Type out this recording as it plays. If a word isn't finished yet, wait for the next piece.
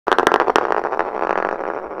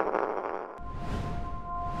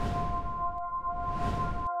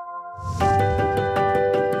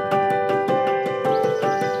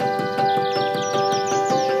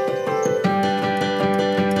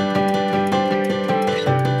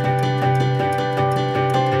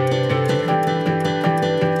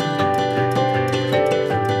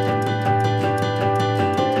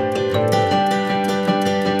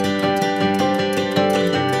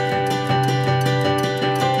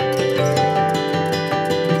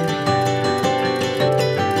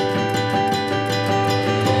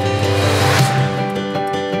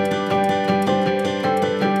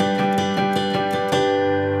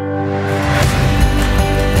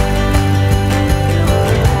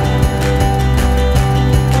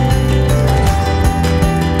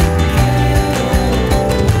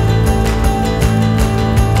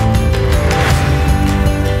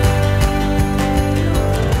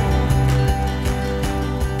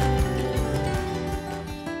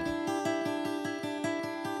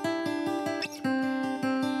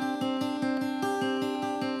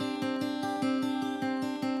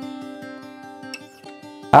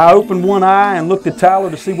I opened one eye and looked at Tyler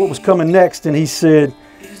to see what was coming next, and he said,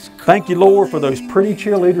 "Thank you, Lord, for those pretty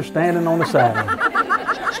cheerleaders standing on the side."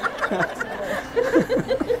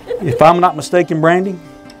 If I'm not mistaken, Brandi,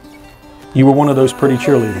 you were one of those pretty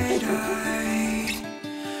cheerleaders.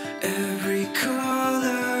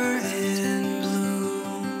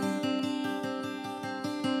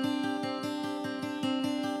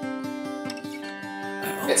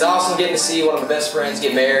 It's awesome getting to see one of my best friends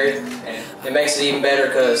get married, and it makes it even better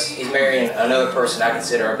because he's marrying another person I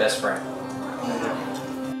consider a best friend.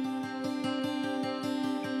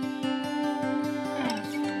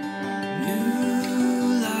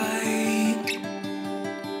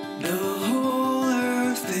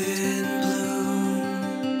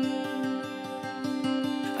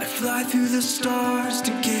 Fly through the stars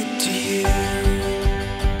to get to you.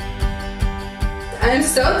 I'm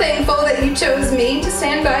so thankful that you chose me to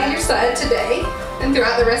stand by your side today and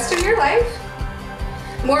throughout the rest of your life.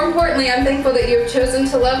 More importantly, I'm thankful that you have chosen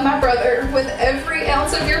to love my brother with every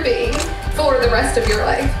ounce of your being for the rest of your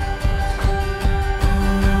life.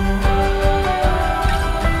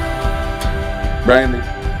 Brandi,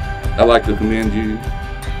 I'd like to commend you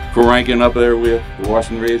for ranking up there with the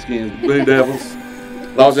Washington Redskins, Blue Devils,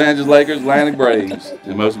 Los Angeles Lakers, Atlantic Braves,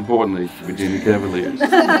 and most importantly, Virginia Cavaliers.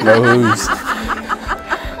 No who's.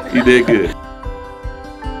 You did good.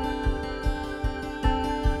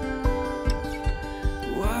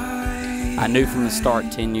 I knew from the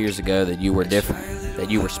start 10 years ago that you were different,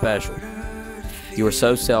 that you were special. You were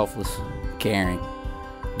so selfless, caring,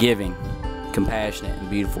 giving, compassionate, and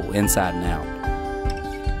beautiful inside and out.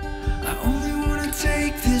 I only want to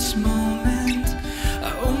take this moment.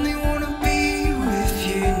 I only want to be with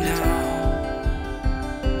you now.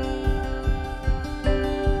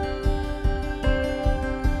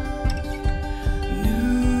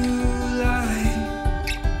 New light,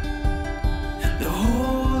 the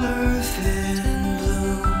whole earth in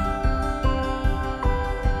bloom.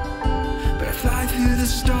 But I fly through the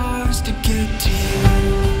stars to get to you.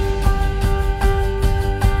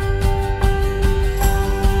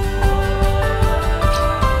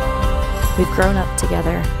 We've grown up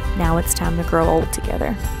together, now it's time to grow old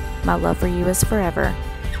together. My love for you is forever,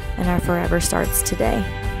 and our forever starts today.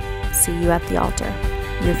 See you at the altar,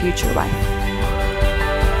 your future wife.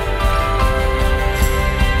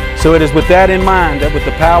 So it is with that in mind that with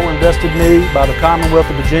the power invested in me by the Commonwealth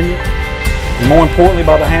of Virginia, and more importantly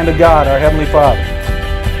by the hand of God, our Heavenly Father,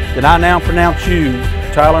 that I now pronounce you,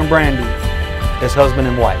 Tyler and Brandi, as husband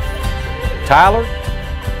and wife. Tyler?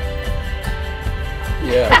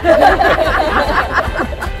 Yeah.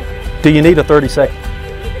 Do you need a 30-second?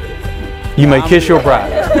 You may kiss your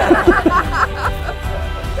bride.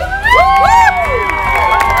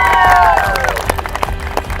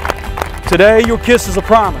 Today, your kiss is a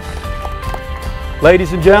promise.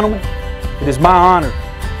 Ladies and gentlemen, it is my honor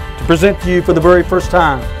to present to you for the very first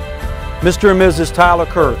time, Mr. and Mrs. Tyler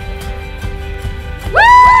Kirk.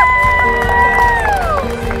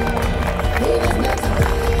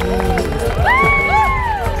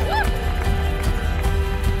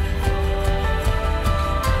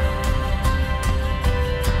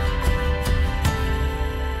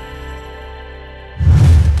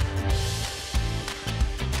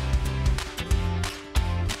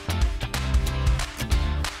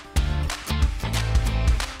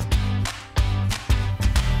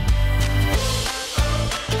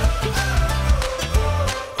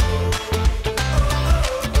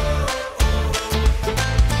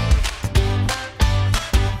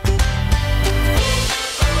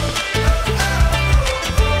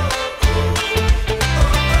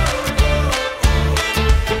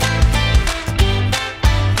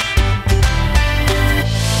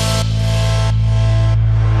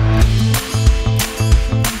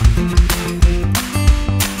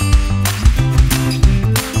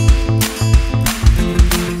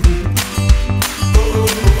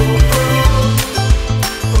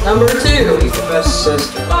 Number 2. She's the best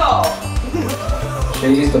sister. Oh.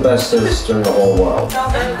 She's the best sister in the whole world.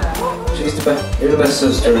 She's the best. You're the best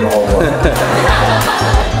sister in the whole world.